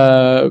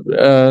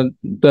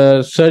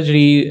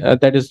surgery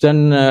that is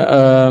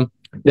done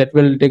that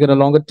will take a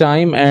longer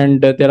time,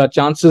 and there are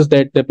chances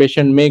that the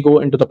patient may go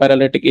into the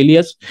paralytic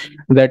ileus,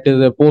 that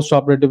is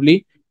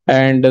post-operatively,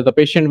 and the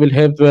patient will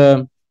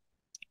have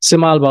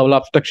small bowel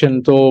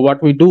obstruction. So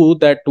what we do,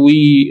 that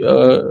we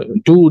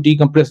do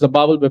decompress the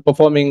bowel by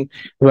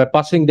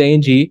passing the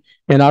NG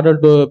in order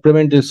to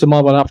prevent the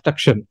small bowel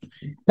obstruction.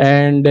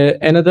 And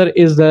another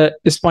is the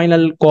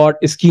spinal cord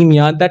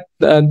ischemia.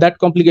 That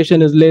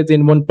complication is less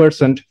than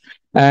 1%,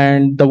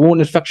 and the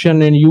wound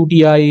infection in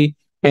UTI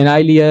and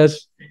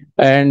ileus,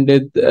 and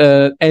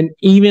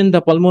even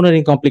the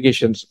pulmonary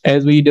complications,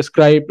 as we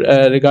described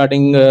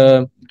regarding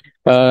the,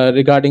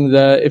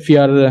 if you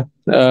are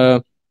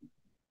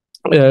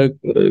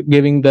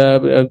giving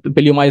the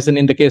bleomycin.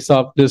 In the case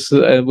of this,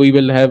 we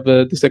will have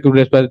the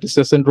secondary respiratory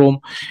distress syndrome.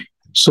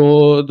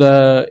 So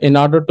in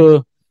order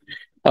to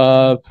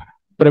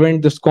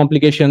prevent these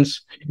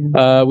complications,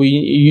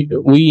 we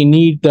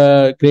need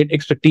great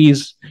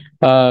expertise,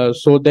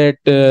 so that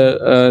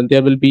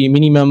there will be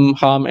minimum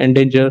harm and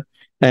danger,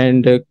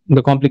 and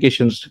the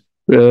complications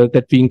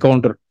that we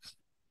encounter.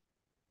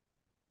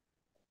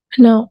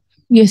 Now,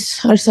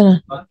 yes,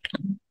 Arsana.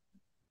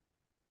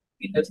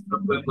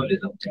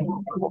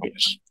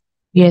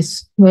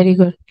 Yes, very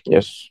good.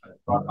 Yes.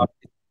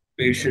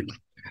 Patient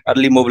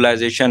early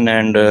mobilization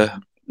and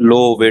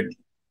low weight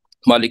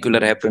molecular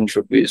heparin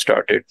should be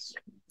started.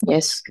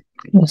 Yes,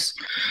 yes.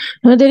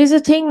 Now, there is a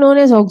thing known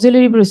as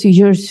auxiliary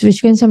procedures,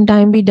 which can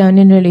sometimes be done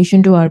in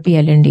relation to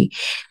RPLND.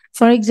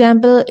 For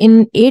example,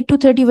 in 8 to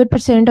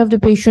 31% of the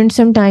patients,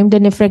 sometimes the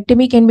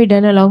nephrectomy can be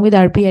done along with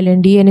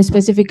RPLND, and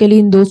specifically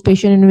in those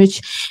patients in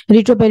which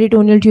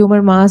retroperitoneal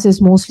tumor mass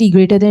is mostly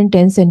greater than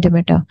 10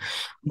 centimeter,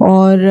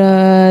 or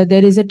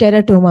there is a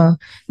teratoma,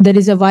 there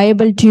is a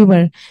viable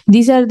tumor.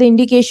 These are the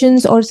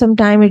indications, or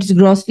sometimes it's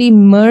grossly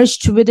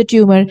merged with the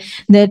tumor,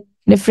 that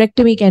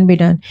nephrectomy can be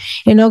done.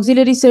 In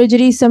auxiliary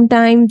surgery,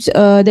 sometimes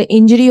the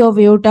injury of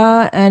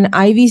aorta and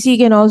IVC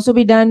can also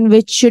be done,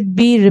 which should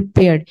be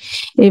repaired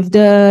if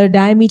the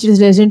diameter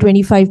is less than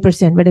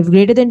 25%. But if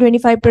greater than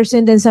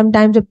 25%, then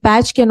sometimes a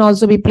patch can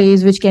also be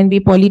placed, which can be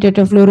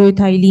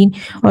polytetrafluoroethylene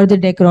or the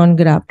Dacron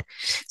graft.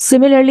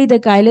 Similarly, the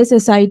chylous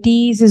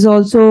ascites is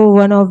also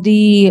one of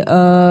the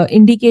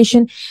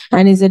indication,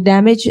 and is a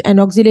damage, and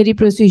auxiliary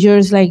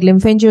procedures like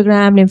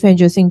lymphangiogram,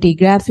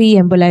 lymphangiocintigraphy,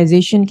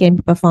 embolization can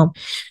be performed.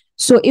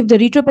 So if the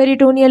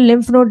retroperitoneal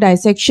lymph node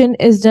dissection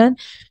is done,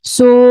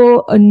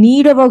 so a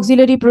need of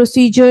auxiliary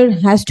procedure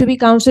has to be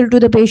counseled to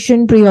the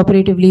patient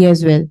preoperatively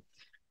as well.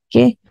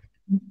 Okay.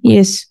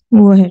 Yes,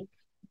 go ahead.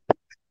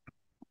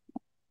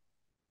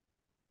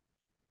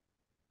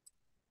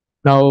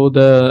 Now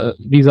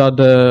these are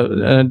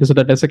this is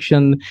the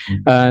dissection,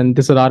 and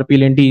this is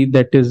RPLND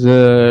that is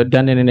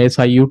done in an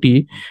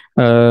SIUT.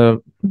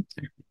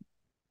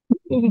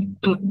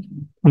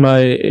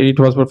 It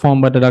was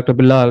performed by the Dr.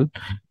 Bilal,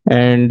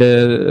 and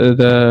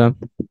the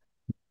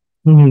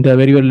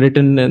very well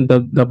written, and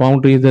the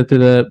boundaries that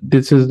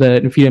this is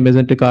the inferior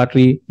mesenteric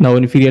artery. Now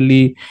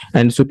inferiorly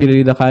and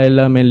superiorly the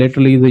hilum, and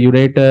laterally the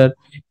ureter,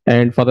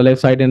 and for the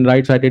left side and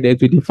right sided, as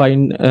we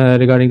define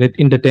regarding that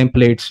in the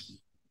templates.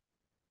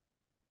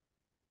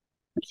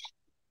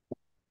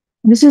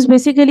 This is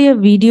basically a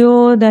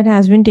video that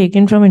has been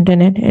taken from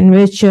internet, in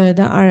which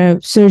our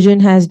surgeon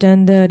has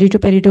done the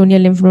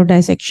retroperitoneal lymph node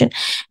dissection,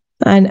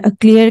 and a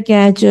clear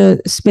catch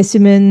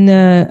specimen,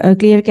 a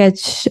clear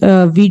catch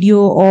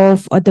video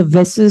of the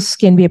vessels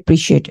can be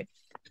appreciated.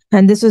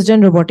 And this was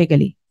done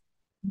robotically.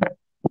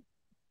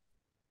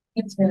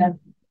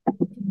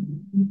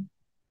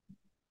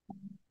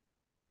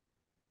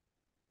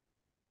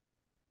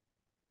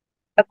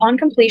 Upon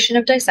completion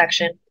of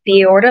dissection,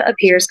 the aorta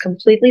appears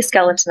completely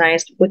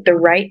skeletonized with the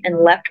right and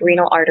left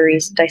renal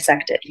arteries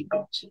dissected.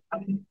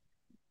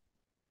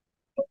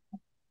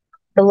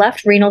 The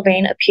left renal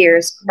vein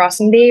appears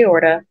crossing the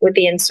aorta with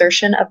the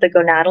insertion of the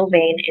gonadal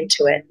vein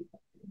into it.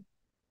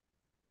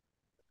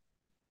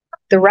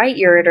 The right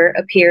ureter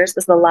appears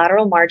as the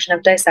lateral margin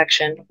of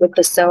dissection with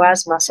the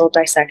psoas muscle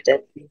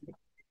dissected.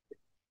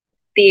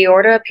 The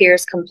aorta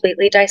appears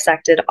completely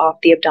dissected off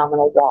the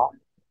abdominal wall.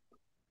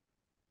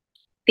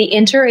 The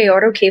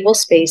interaortocaval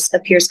space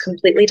appears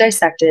completely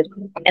dissected,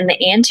 and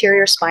the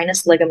anterior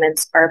spinous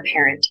ligaments are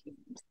apparent.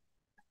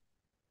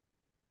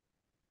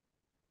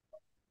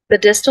 The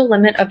distal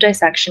limit of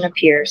dissection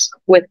appears,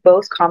 with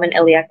both common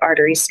iliac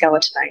arteries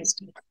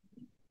skeletonized.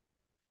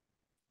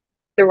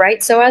 The right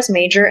psoas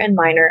major and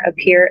minor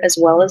appear, as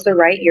well as the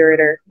right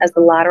ureter, as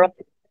the lateral.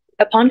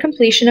 Upon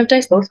completion of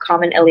dissection, both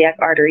common iliac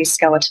arteries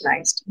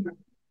skeletonized.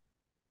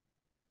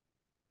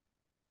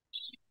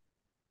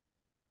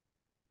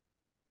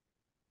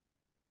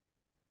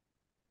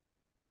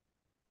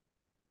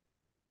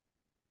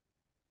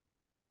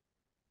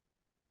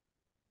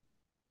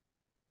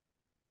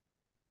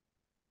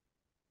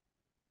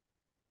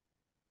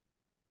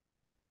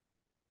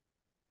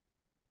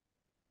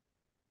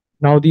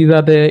 Now these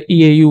are the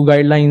EAU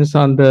guidelines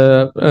on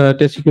the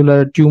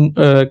testicular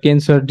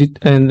cancer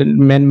and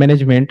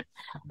management.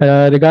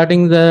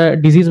 Regarding the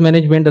disease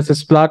management, the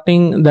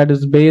cisplatin that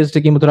is based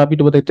chemotherapy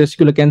to the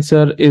testicular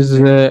cancer is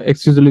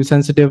exclusively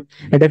sensitive.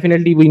 And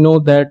definitely we know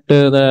that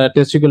the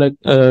testicular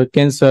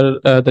cancer,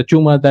 the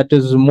tumor that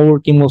is more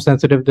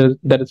chemosensitive,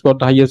 that has got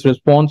the highest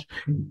response.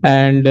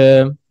 And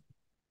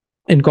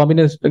in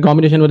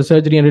combination with the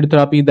surgery and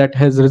radiotherapy, that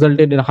has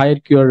resulted in higher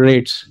cure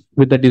rates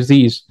with the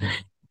disease.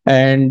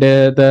 And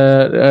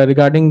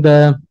regarding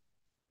the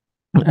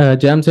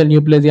germ cell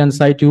neoplasia in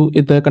situ,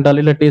 if the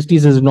contralateral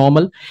testis is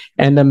normal,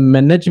 and the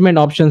management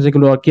options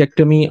include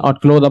orchiectomy or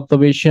close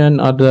observation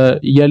or the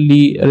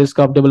yearly risk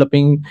of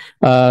developing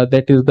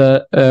that is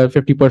the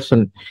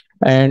 50%.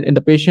 And in the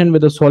patient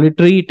with the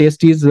solitary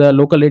testes,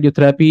 local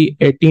radiotherapy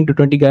 18 to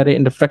 20 gyre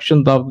in the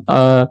fractions of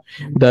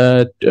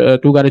the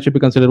 2 gyre should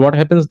be considered. What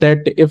happens that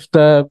if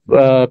the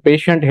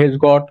patient has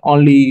got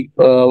only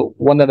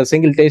one or a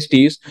single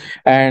testes,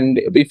 and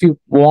if you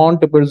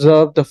want to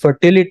preserve the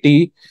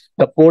fertility,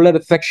 the polar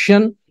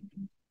section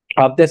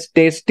of the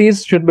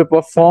testes should be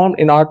performed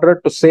in order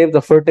to save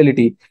the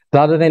fertility,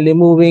 rather than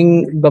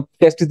removing the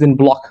testes in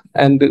block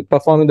and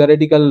performing the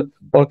radical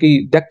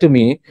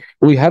orchidectomy.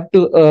 We have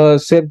to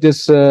save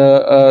this, in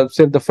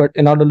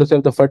order to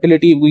save the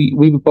fertility,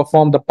 we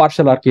perform the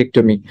partial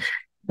orchiectomy.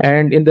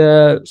 And in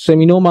the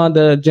seminoma,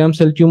 the germ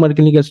cell tumor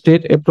clinical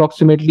state,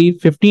 approximately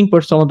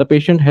 15% of the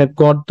patient have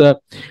got the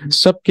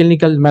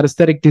subclinical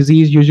metastatic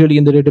disease, usually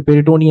in the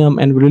retroperitoneum,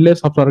 and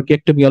relapse after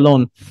orchiectomy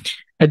alone.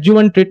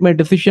 Adjuvant treatment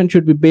decision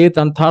should be based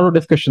on thorough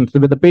discussions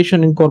with the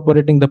patient,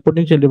 incorporating the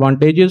potential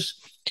advantages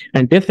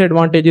and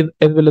disadvantages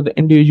as well as the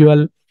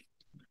individual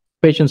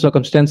patient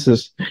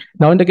circumstances.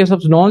 Now, in the case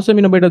of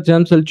non-seminoma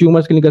germ cell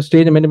tumors, clinical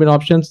stage management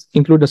options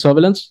include the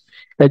surveillance,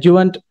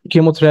 adjuvant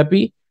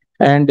chemotherapy,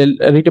 and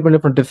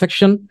retroperitoneal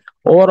dissection.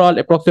 Overall,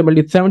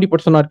 approximately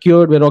 70% are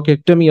cured with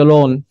orchiectomy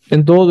alone,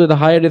 and those with the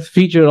highest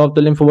feature of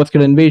the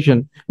lymphovascular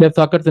invasion. That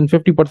occurs in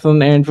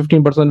 50% and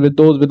 15% with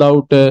those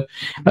without that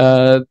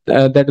is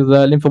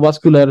the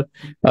lymphovascular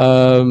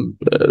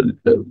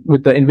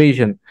with the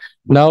invasion.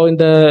 Now, in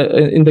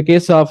the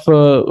case of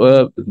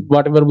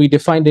whatever we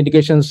defined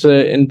indications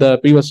in the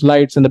previous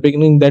slides in the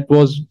beginning, that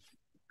was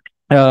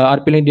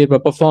RPLND were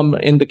performed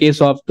in the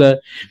case of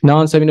the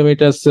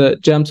non-seminomatous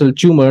germ cell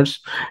tumors.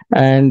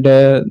 And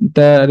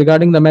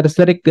regarding the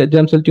metastatic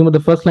germ cell tumor, the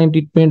first line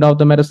treatment of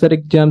the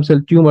metastatic germ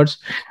cell tumors,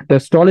 the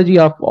histology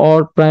of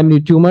all primary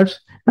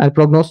tumors and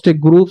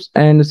prognostic groups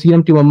and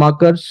serum tumor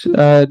markers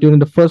during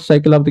the first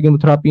cycle of the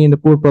chemotherapy in the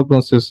poor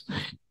prognosis.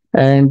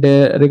 And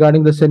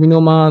regarding the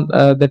seminoma,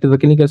 that is the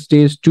clinical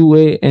stage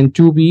 2A and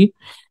 2B.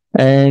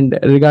 And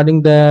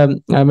regarding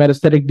the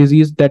metastatic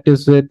disease, that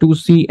is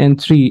 2C and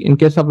 3. In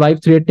case of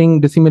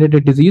life-threatening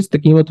disseminated disease, the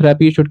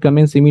chemotherapy should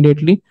commence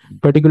immediately,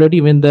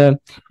 particularly when the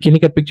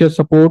clinical picture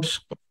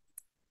supports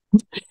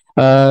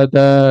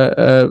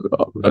the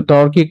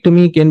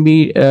orchiectomy can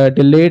be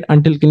delayed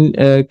until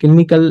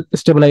clinical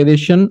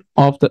stabilization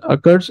of the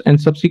occurs, and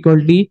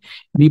subsequently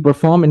be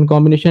performed in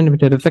combination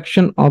with a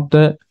resection of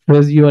the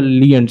residual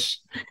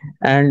lesions.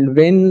 And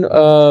when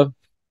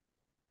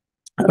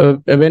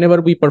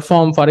whenever we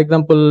perform, for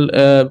example,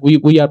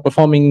 we are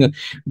performing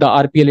the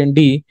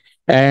RPLND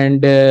and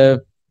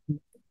the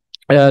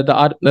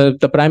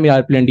primary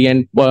RPLND,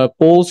 and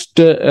post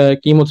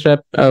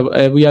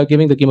chemotherapy we are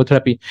giving the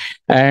chemotherapy,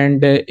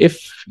 and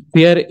if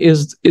there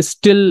is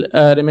still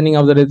remaining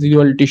of the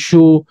residual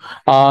tissue,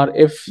 or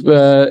if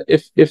there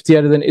is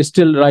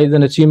still rise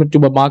in achievement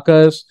tumor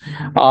markers,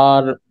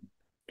 or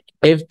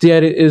if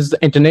there is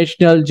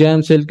international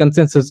germ cell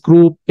consensus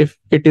group, if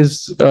it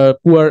is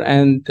poor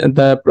and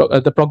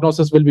the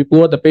prognosis will be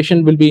poor, the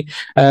patient will be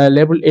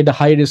labeled at a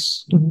high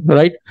risk,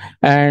 right?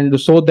 And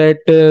so that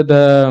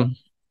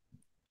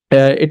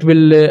it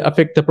will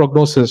affect the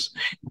prognosis.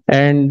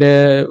 And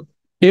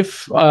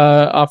if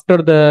after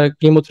the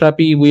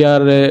chemotherapy we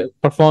are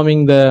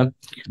performing the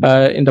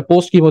in the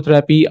post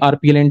chemotherapy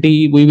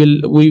RPLND, we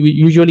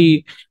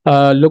usually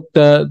look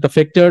the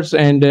factors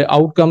and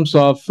outcomes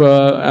of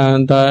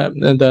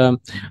the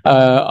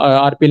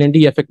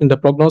RPLND affecting the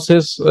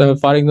prognosis.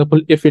 For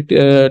example, if it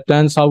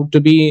turns out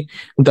to be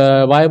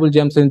the viable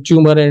germ cell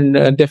tumor,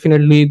 and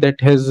definitely that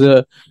has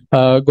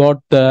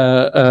got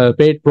the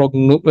bad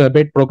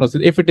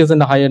prognosis if it is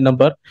in a higher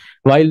number,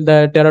 while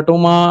the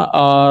teratoma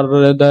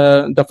or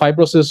the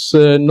fibrosis,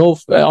 no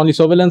only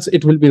surveillance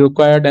it will be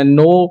required and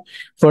no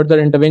further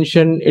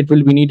intervention it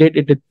will be needed.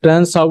 It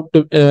turns out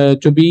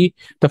to be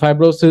the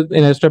fibrosis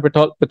in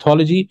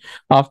histopathology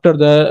after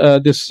the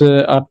this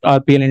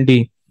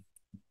RPLND.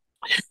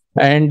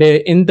 And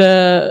in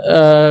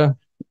the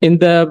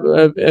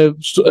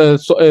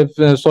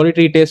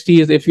solitary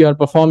testes, if you are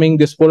performing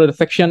this polar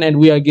resection and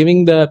we are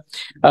giving the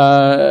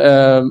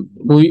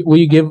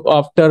we give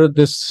after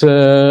this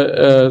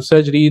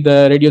surgery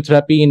the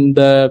radiotherapy in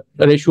the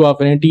ratio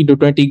of 90 to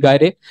 20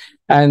 gyre,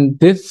 and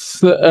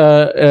this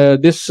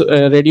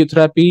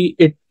radiotherapy,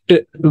 it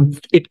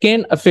it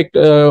can affect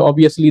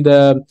obviously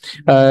the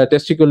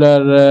testicular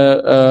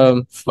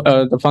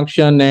the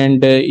function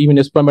and even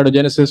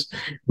spermatogenesis.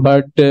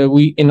 But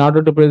we, in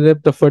order to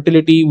preserve the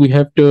fertility, we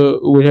have to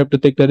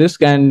take the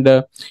risk, and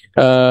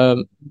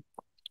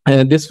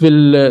this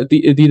will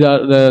these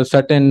are the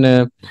certain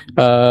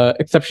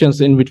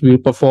exceptions in which we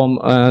perform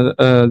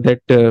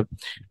that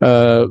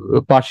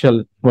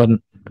partial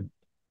one.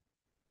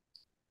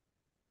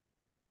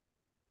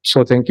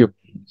 So thank you.